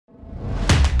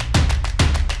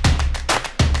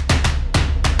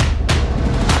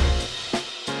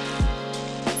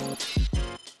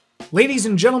Ladies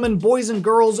and gentlemen, boys and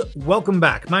girls, welcome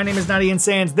back. My name is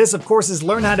notiansans. This, of course, is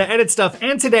Learn How to Edit Stuff,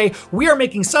 and today we are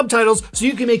making subtitles so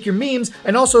you can make your memes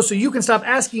and also so you can stop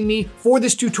asking me for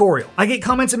this tutorial. I get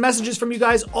comments and messages from you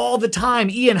guys all the time.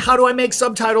 Ian, how do I make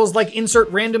subtitles like insert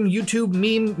random YouTube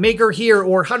meme maker here,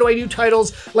 or how do I do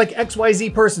titles like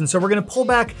XYZ person? So we're gonna pull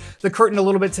back the curtain a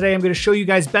little bit today. I'm gonna show you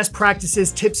guys best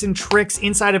practices, tips and tricks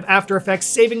inside of After Effects,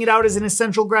 saving it out as an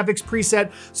essential graphics preset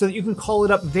so that you can call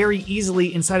it up very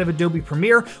easily inside of Adobe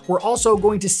Premiere. We're also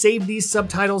going to save these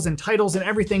subtitles and titles and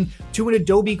everything to an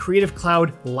Adobe Creative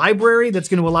Cloud library that's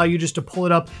going to allow you just to pull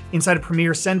it up inside of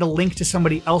Premiere, send a link to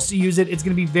somebody else to use it. It's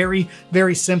going to be very,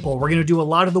 very simple. We're going to do a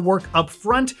lot of the work up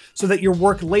front so that your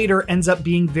work later ends up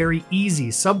being very easy.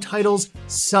 Subtitles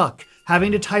suck.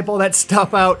 Having to type all that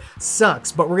stuff out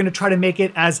sucks, but we're gonna try to make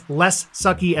it as less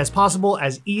sucky as possible,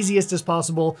 as easiest as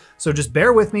possible. So just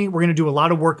bear with me. We're gonna do a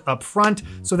lot of work up front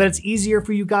so that it's easier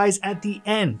for you guys at the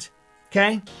end.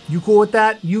 Okay, you cool with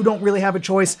that? You don't really have a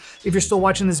choice if you're still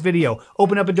watching this video.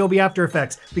 Open up Adobe After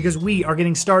Effects because we are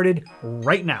getting started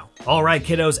right now. All right,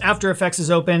 kiddos, After Effects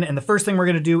is open, and the first thing we're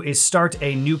gonna do is start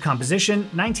a new composition.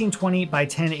 1920 by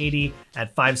 1080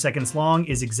 at 5 seconds long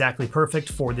is exactly perfect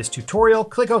for this tutorial.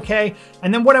 Click OK,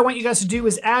 and then what I want you guys to do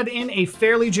is add in a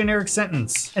fairly generic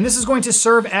sentence. And this is going to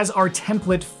serve as our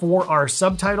template for our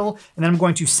subtitle, and then I'm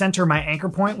going to center my anchor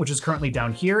point, which is currently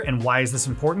down here. And why is this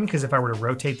important? Because if I were to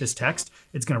rotate this text,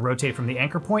 it's gonna rotate from the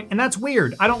anchor point, and that's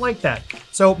weird. I don't like that.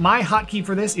 So my hotkey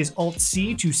for this is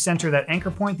Alt-C to center that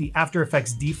anchor point. The After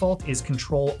Effects default is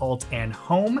Control, Alt, and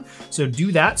Home. So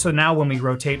do that. So now when we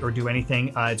rotate or do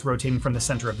anything, it's rotating from the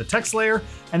center of the text layer.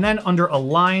 And then under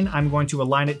Align, I'm going to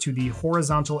align it to the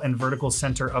horizontal and vertical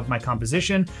center of my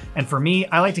composition. And for me,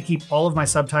 I like to keep all of my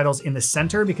subtitles in the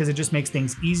center because it just makes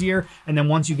things easier. And then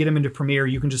once you get them into Premiere,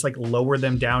 you can just like lower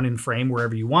them down in frame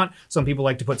wherever you want. Some people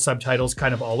like to put subtitles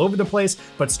kind of all over the place,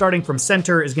 but starting from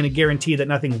center is going to guarantee that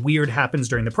nothing weird happens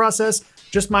during the process.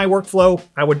 Just my workflow.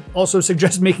 I would also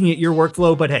suggest making it your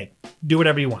workflow, but hey, do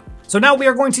whatever you want. So now we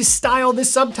are going to style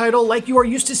this subtitle like you are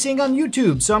used to seeing on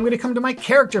YouTube. So I'm going to come to my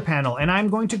character panel and I'm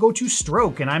going to go to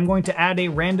stroke and I'm going to add a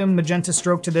random magenta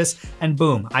stroke to this, and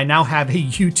boom, I now have a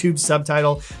YouTube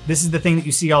subtitle. This is the thing that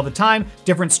you see all the time,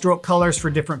 different stroke colors for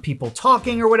different people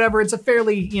talking or whatever. It's a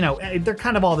fairly, you know, they're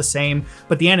kind of all the same,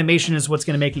 but the animation is what's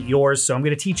going to make it yours. So I'm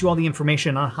going to teach you all the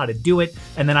information on how to do it,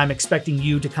 and then I'm expecting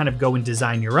you to kind of go and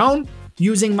design your own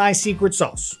using my secret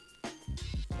sauce.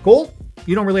 Cool?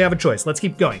 You don't really have a choice. Let's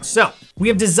keep going. So we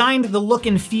have designed the look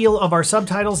and feel of our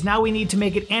subtitles. Now we need to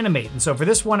make it animate. And so for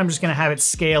this one, I'm just gonna have it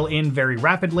scale in very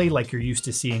rapidly like you're used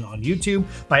to seeing on YouTube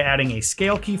by adding a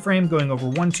scale keyframe, going over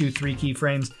 1, 2, 3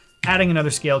 keyframes, adding another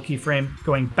scale keyframe,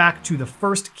 going back to the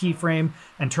first keyframe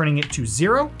and turning it to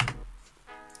 0.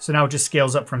 So now it just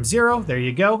scales up from 0, there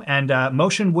you go. And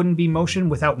motion wouldn't be motion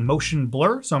without motion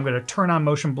blur. So I'm gonna turn on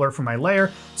motion blur for my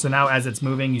layer. So now as it's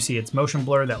moving, you see it's motion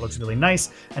blur, that looks really nice.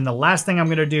 And the last thing I'm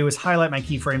gonna do is highlight my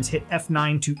keyframes, hit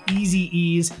F9 to easy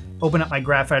ease, open up my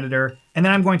graph editor, and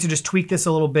then I'm going to just tweak this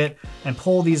a little bit and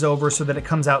pull these over so that it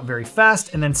comes out very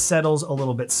fast and then settles a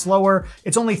little bit slower.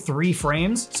 It's only 3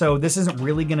 frames, so this isn't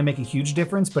really gonna make a huge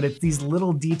difference, but it's these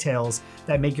little details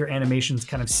that make your animations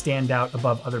kind of stand out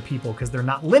above other people because they're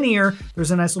not linear.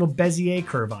 There's a nice little Bezier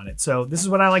curve on it. So this is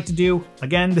what I like to do.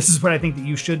 Again, this is what I think that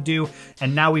you should do.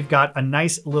 And now we've got a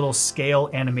nice little scale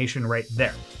animation right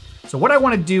there. So what I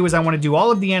wanna do is I wanna do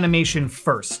all of the animation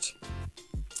first.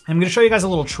 I'm gonna show you guys a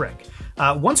little trick.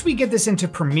 Once we get this into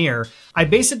Premiere, I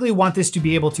basically want this to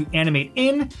be able to animate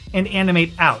in and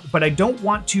animate out, but I don't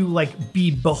want to like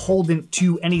be beholden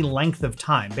to any length of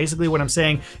time. Basically what I'm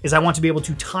saying is I want to be able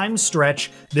to time stretch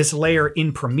this layer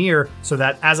in Premiere so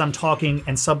that as I'm talking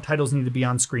and subtitles need to be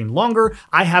on screen longer,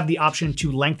 I have the option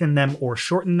to lengthen them or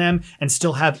shorten them and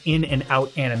still have in and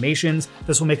out animations.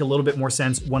 This will make a little bit more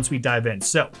sense once we dive in.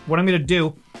 So what I'm gonna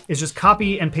do is just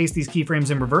copy and paste these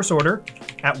keyframes in reverse order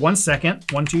at 1 second,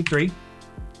 1, 2, 3.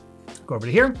 Go over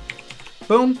to here,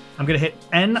 boom. I'm gonna hit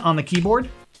N on the keyboard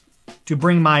to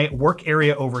bring my work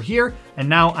area over here. And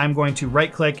now I'm going to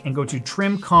right click and go to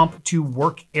Trim Comp to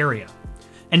Work Area.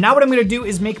 And now what I'm gonna do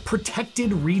is make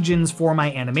protected regions for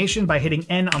my animation by hitting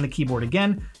N on the keyboard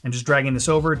again and just dragging this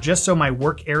over just so my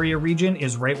work area region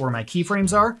is right where my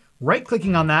keyframes are. Right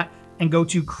clicking on that and go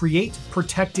to create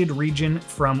protected region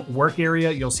from work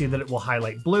area. You'll see that it will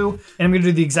highlight blue. And I'm gonna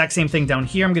do the exact same thing down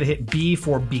here. I'm gonna hit B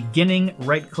for beginning,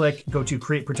 right click, go to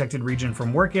create protected region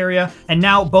from work area. And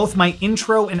now both my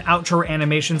intro and outro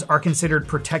animations are considered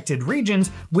protected regions,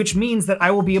 which means that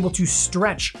I will be able to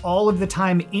stretch all of the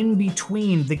time in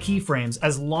between the keyframes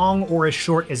as long or as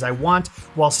short as I want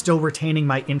while still retaining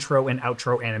my intro and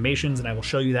outro animations. And I will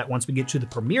show you that once we get to the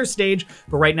Premiere stage.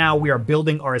 But right now we are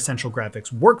building our Essential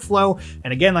Graphics workflow.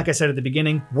 And again, like I said at the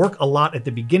beginning, work a lot at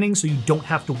the beginning so you don't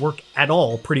have to work at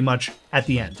all pretty much at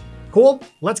the end. Cool,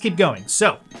 let's keep going.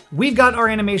 So we've got our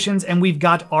animations and we've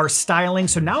got our styling.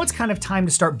 So now it's kind of time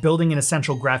to start building an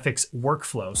Essential Graphics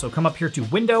workflow. So come up here to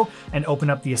Window and open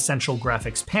up the Essential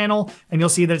Graphics panel. And you'll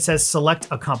see that it says select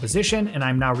a composition. And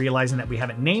I'm now realizing that we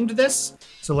haven't named this.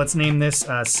 So let's name this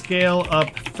Scale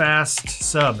Up Fast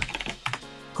Sub.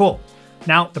 Cool.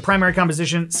 Now the primary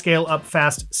composition, Scale Up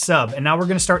Fast Sub. And now we're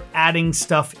gonna start adding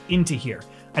stuff into here.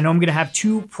 I know I'm gonna have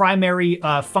two primary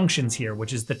functions here,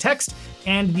 which is the text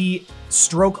and the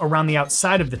stroke around the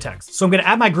outside of the text. So I'm gonna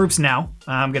add my groups now.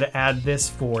 I'm gonna add this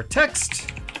for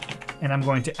text, and I'm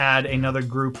going to add another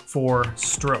group for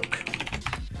stroke.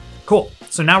 Cool,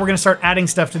 so now we're gonna start adding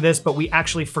stuff to this, but we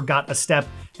actually forgot a step,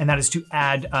 and that is to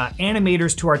add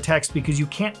animators to our text, because you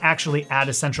can't actually add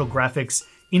Essential Graphics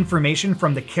information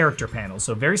from the character panel.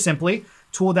 So very simply,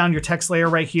 tool down your text layer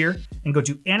right here and go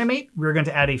to animate. We're going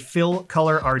to add a fill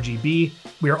color RGB.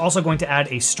 We are also going to add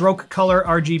a stroke color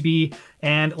RGB.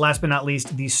 And last but not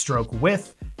least, the stroke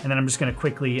width. And then I'm just going to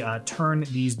quickly turn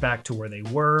these back to where they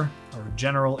were, or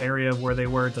general area of where they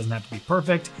were. It doesn't have to be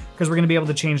perfect because we're going to be able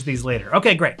to change these later.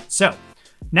 Okay, great. So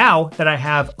now that I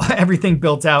have everything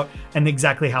built out and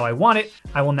exactly how I want it,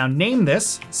 I will now name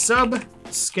this Sub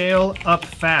Scale Up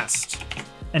Fast.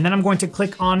 And then I'm going to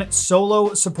click on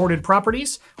Solo Supported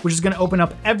Properties, which is going to open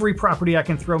up every property I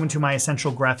can throw into my Essential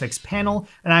Graphics panel.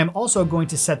 And I'm also going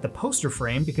to set the poster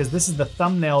frame, because this is the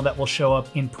thumbnail that will show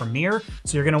up in Premiere.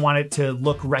 So you're going to want it to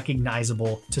look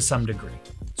recognizable to some degree.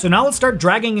 So now let's start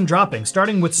dragging and dropping.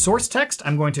 Starting with source text,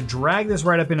 I'm going to drag this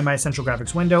right up into my Essential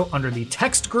Graphics window under the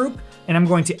text group, and I'm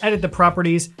going to edit the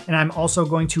properties, and I'm also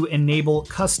going to enable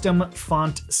custom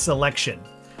font selection.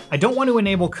 I don't want to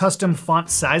enable custom font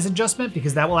size adjustment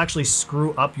because that will actually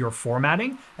screw up your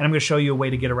formatting. And I'm going to show you a way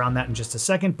to get around that in just a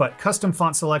second, but custom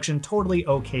font selection, totally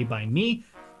okay by me.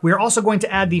 We are also going to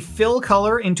add the fill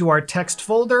color into our text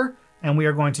folder, and we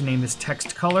are going to name this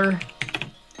text color.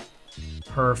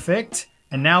 Perfect.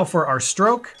 And now for our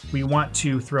stroke, we want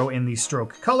to throw in the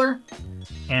stroke color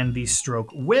and the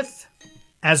stroke width,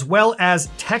 as well as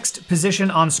text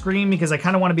position on screen, because I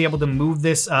kind of want to be able to move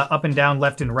this up and down,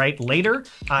 left and right later.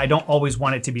 I don't always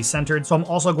want it to be centered. So I'm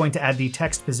also going to add the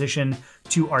text position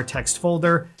to our text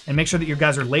folder, and make sure that you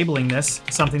guys are labeling this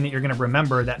something that you're going to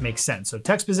remember that makes sense. So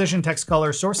text position, text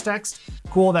color, source text.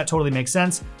 Cool, that totally makes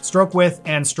sense. Stroke width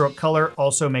and stroke color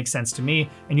also makes sense to me.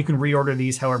 And you can reorder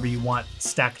these however you want,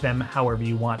 stack them however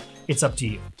you want. It's up to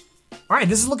you. All right,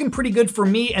 this is looking pretty good for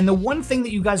me. And the one thing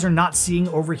that you guys are not seeing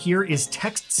over here is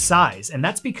text size. And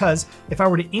that's because if I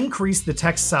were to increase the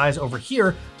text size over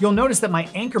here, you'll notice that my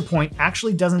anchor point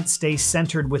actually doesn't stay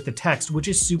centered with the text, which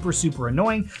is super, super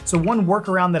annoying. So one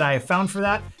workaround that I have found for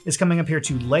that is coming up here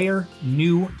to Layer,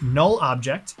 New, Null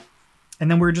Object.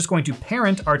 And then we're just going to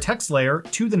parent our text layer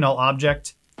to the null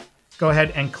object. Go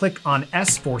ahead and click on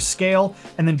S for scale,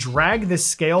 and then drag this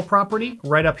scale property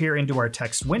right up here into our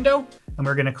text window. And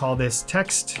we're gonna call this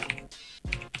text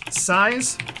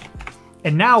size.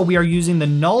 And now we are using the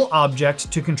null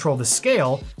object to control the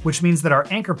scale, which means that our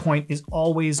anchor point is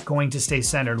always going to stay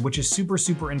centered, which is super,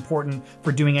 super important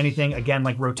for doing anything, again,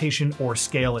 like rotation or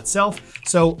scale itself.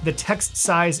 So the text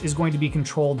size is going to be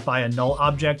controlled by a null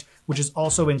object, which is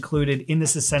also included in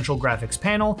this Essential Graphics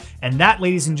panel. And that,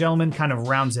 ladies and gentlemen, kind of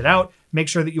rounds it out. Make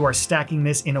sure that you are stacking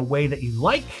this in a way that you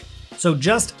like. So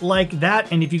just like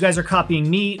that, and if you guys are copying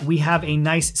me, we have a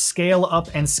nice scale up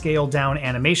and scale down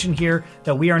animation here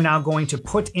that we are now going to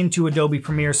put into Adobe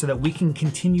Premiere so that we can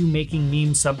continue making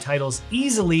meme subtitles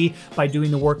easily by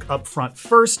doing the work up front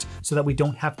first so that we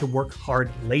don't have to work hard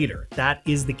later. That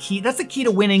is the key. That's the key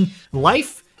to winning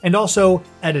life and also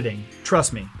editing,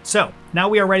 trust me. So now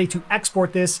we are ready to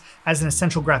export this as an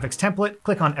Essential Graphics template.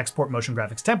 Click on Export Motion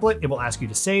Graphics Template. It will ask you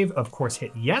to save, of course,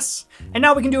 hit yes. And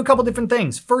now we can do a couple different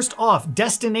things. First off,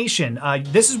 destination.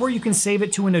 This is where you can save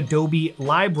it to an Adobe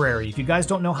library. If you guys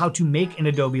don't know how to make an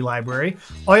Adobe library,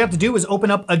 all you have to do is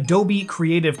open up Adobe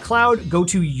Creative Cloud, go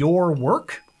to Your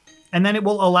Work, and then it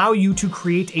will allow you to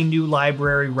create a new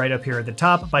library right up here at the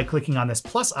top by clicking on this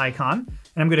plus icon.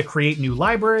 And I'm gonna create new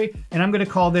library, and I'm gonna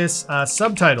call this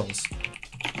Subtitles.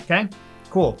 Okay,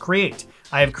 cool, create.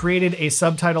 I have created a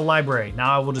subtitle library.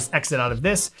 Now I will just exit out of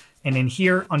this. And in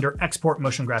here, under Export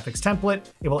Motion Graphics Template,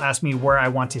 it will ask me where I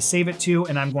want to save it to,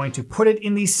 and I'm going to put it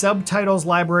in the subtitles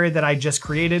library that I just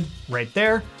created right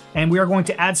there. And we are going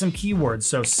to add some keywords.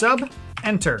 So sub,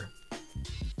 enter.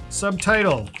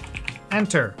 Subtitle,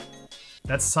 enter.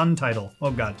 That's subtitle.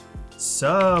 Oh God.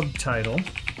 Subtitle.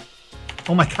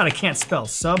 Oh my God, I can't spell.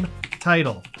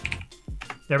 Subtitle.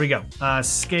 There we go.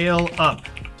 Scale up.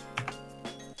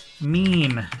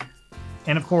 Meme.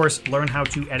 And of course, learn how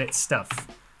to edit stuff,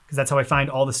 because that's how I find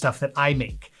all the stuff that I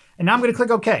make. And now I'm gonna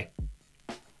click OK.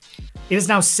 It has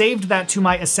now saved that to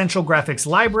my Essential Graphics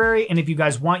library, and if you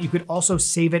guys want, you could also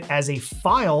save it as a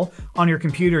file on your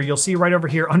computer. You'll see right over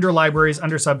here under Libraries,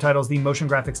 under Subtitles, the Motion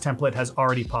Graphics template has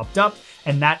already popped up,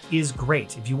 and that is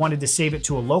great. If you wanted to save it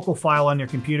to a local file on your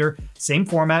computer, same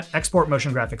format, Export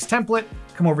Motion Graphics Template,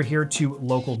 come over here to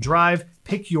Local Drive,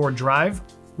 pick your drive,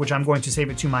 which I'm going to save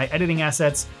it to my Editing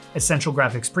Assets, Essential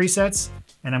Graphics Presets,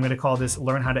 and I'm gonna call this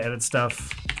Learn How to Edit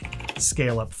Stuff,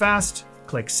 Scale Up Fast.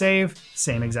 Click Save,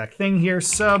 same exact thing here,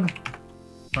 sub,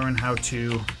 learn how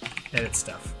to edit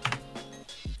stuff.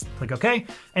 Click OK,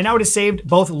 and now it is saved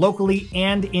both locally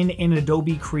and in an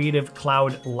Adobe Creative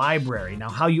Cloud library. Now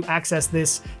how you access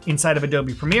this inside of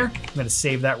Adobe Premiere, I'm gonna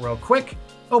save that real quick,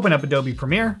 open up Adobe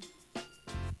Premiere,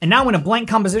 and now in a blank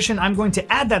composition, I'm going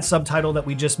to add that subtitle that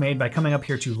we just made by coming up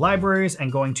here to Libraries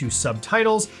and going to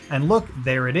Subtitles, and look,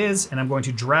 there it is, and I'm going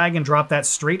to drag and drop that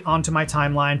straight onto my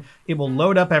timeline. It will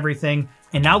load up everything.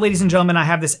 And now, ladies and gentlemen, I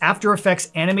have this After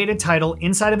Effects animated title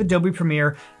inside of Adobe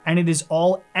Premiere, and it is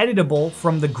all editable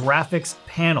from the graphics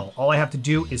panel. All I have to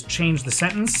do is change the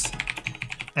sentence,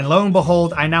 and lo and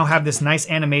behold, I now have this nice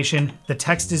animation. The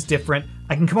text is different.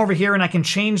 I can come over here and I can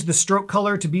change the stroke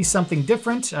color to be something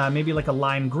different, maybe like a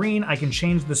lime green. I can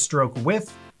change the stroke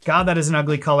width. God, that is an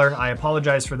ugly color. I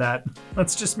apologize for that.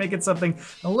 Let's just make it something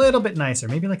a little bit nicer,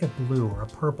 maybe like a blue or a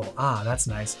purple. Ah, that's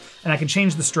nice. And I can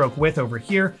change the stroke width over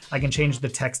here. I can change the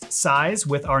text size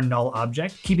with our null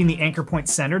object, keeping the anchor point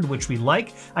centered, which we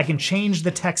like. I can change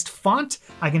the text font.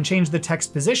 I can change the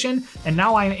text position. And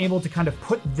now I am able to kind of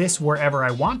put this wherever I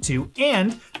want to.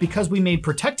 And because we made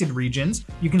protected regions,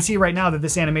 you can see right now that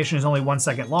this animation is only 1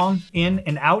 second long, in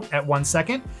and out at 1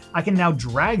 second. I can now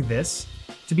drag this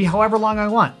to be however long I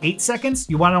want. 8 seconds?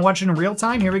 You want to watch it in real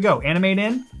time? Here we go. Animate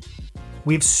in.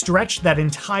 We've stretched that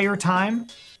entire time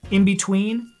in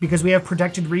between because we have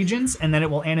protected regions, and then it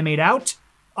will animate out.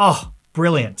 Oh,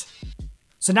 brilliant.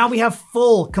 So now we have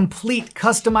full, complete,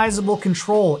 customizable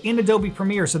control in Adobe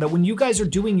Premiere so that when you guys are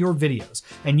doing your videos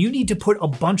and you need to put a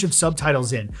bunch of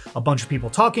subtitles in, a bunch of people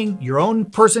talking, your own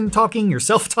person talking,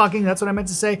 yourself talking, that's what I meant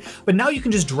to say. But now you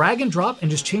can just drag and drop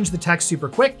and just change the text super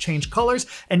quick, change colors,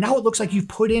 and now it looks like you've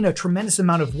put in a tremendous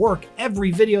amount of work every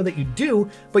video that you do,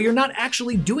 but you're not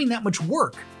actually doing that much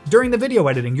work during the video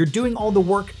editing. You're doing all the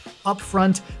work up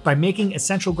front by making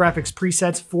Essential Graphics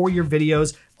presets for your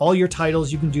videos. All your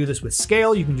titles, you can do this with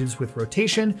scale, you can do this with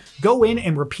rotation. Go in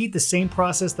and repeat the same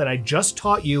process that I just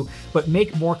taught you, but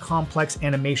make more complex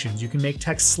animations. You can make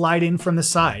text slide in from the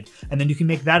side, and then you can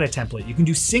make that a template. You can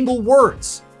do single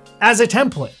words as a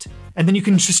template, and then you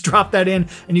can just drop that in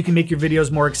and you can make your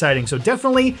videos more exciting. So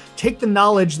definitely take the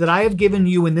knowledge that I have given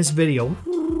you in this video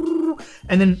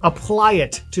and then apply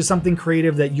it to something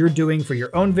creative that you're doing for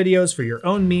your own videos, for your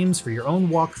own memes, for your own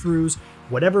walkthroughs,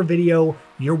 whatever video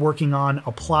you're working on,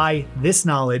 apply this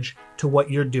knowledge to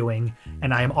what you're doing.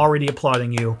 And I am already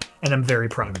applauding you, and I'm very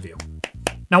proud of you.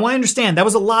 Now, I understand that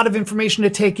was a lot of information to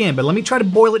take in, but let me try to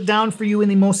boil it down for you in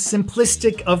the most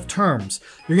simplistic of terms.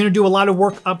 You're gonna do a lot of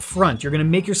work up front. You're gonna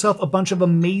make yourself a bunch of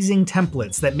amazing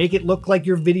templates that make it look like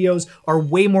your videos are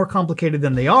way more complicated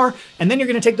than they are. And then you're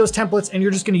gonna take those templates and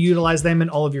you're just gonna utilize them in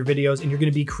all of your videos, and you're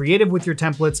gonna be creative with your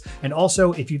templates. And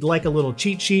also, if you'd like a little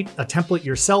cheat sheet, a template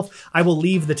yourself, I will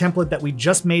leave the template that we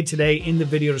just made today in the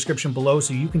video description below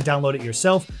so you can download it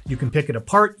yourself. You can pick it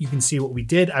apart. You can see what we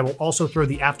did. I will also throw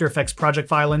the After Effects project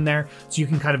file in there so you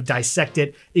can kind of dissect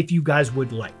it if you guys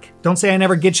would like. Don't say I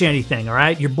never get you anything, all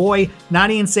right? Your boy,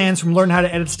 notiansans from Learn How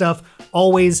to Edit Stuff,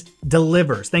 always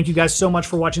delivers. Thank you guys so much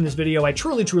for watching this video. I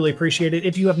truly, truly appreciate it.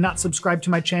 If you have not subscribed to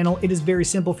my channel, it is very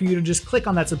simple for you to just click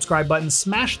on that subscribe button,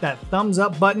 smash that thumbs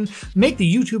up button, make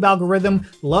the YouTube algorithm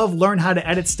love Learn How to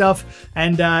Edit Stuff.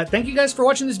 And thank you guys for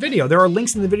watching this video. There are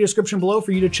links in the video description below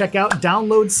for you to check out,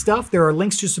 download stuff. There are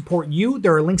links to support you.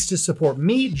 There are links to support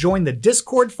me. Join the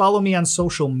Discord, follow me on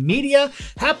social media.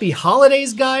 Happy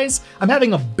holidays, guys. I'm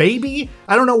having a baby.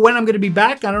 I don't know when I'm gonna be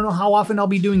back. I don't know how often I'll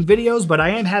be doing videos, but I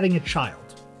am having a child.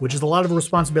 which is a lot of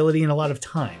responsibility and a lot of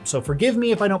time. So forgive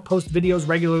me if I don't post videos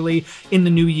regularly in the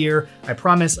new year. I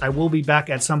promise I will be back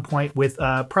at some point with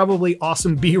probably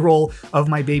awesome B-roll of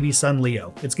my baby son,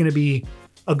 Leo. It's gonna be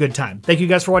a good time. Thank you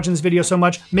guys for watching this video so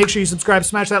much. Make sure you subscribe,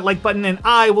 smash that like button, and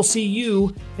I will see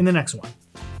you in the next one.